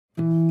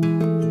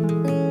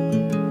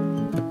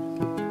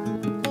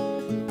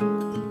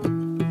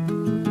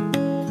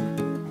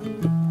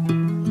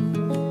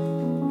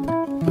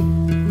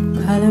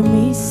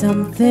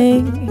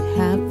something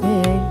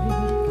happy.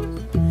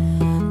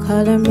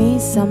 Color me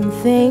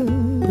something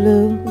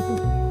blue.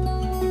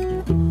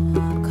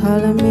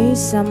 Color me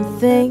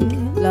something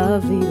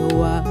lovely to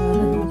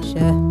watch.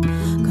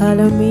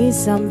 Color me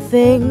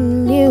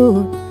something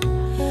new.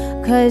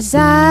 'Cause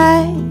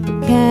I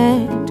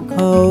can't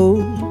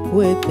cope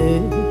with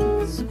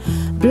this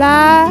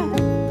black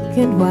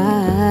and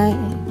white.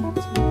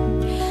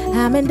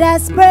 I'm in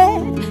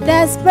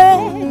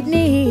desperate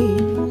need.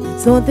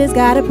 Something's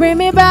gotta bring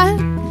me back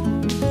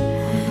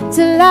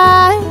to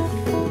life.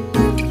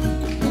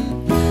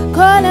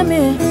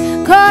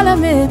 Calling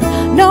me,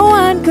 no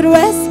one could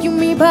rescue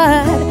me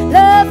but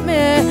love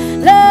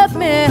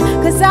me,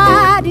 'cause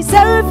I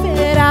deserve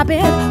it. I've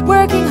been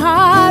working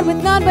hard with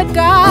none but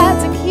God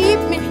to keep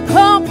me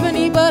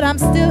company, but I'm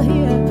still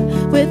here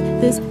with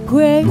this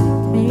great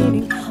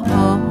painting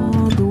on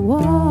the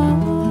wall.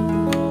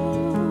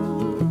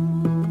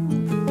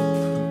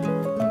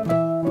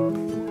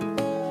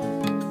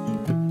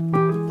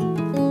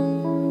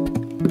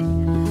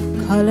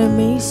 Color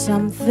me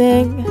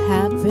something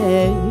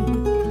happy.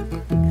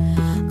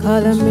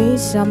 Color me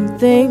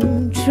something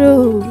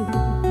true.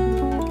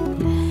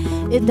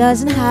 It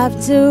doesn't have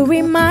to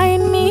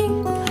remind me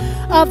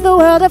of the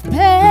world of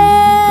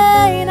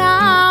pain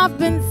I've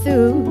been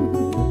through.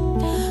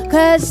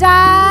 'Cause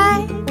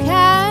I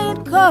can't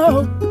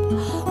cope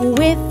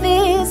with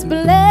this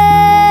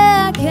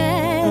black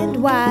and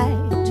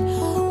white.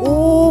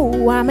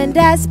 Oh, I'm in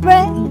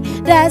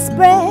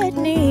desperate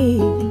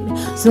need.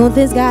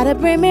 Something's gotta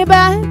bring me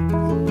back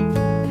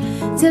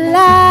to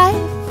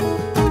life.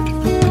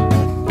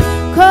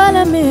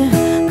 Calling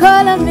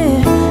me,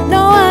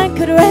 no one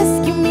could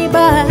rescue me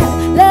but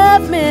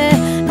love me,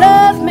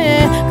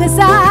 'cause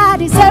I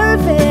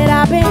deserve it.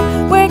 I've been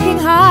working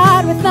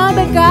hard with none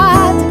but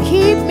God to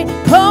keep me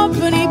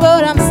company,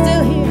 but I'm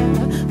still here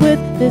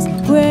with this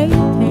great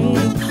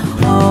pain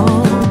on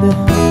the.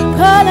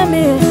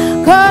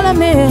 Calling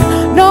me,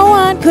 no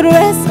one could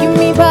rescue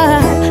me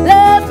but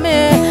love me,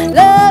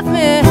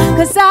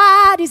 'cause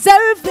I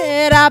deserve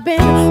it. I've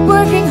been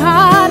working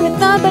hard with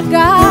none but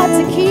God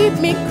to keep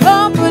me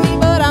company,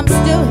 but I'm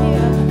still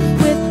here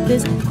with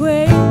this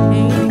great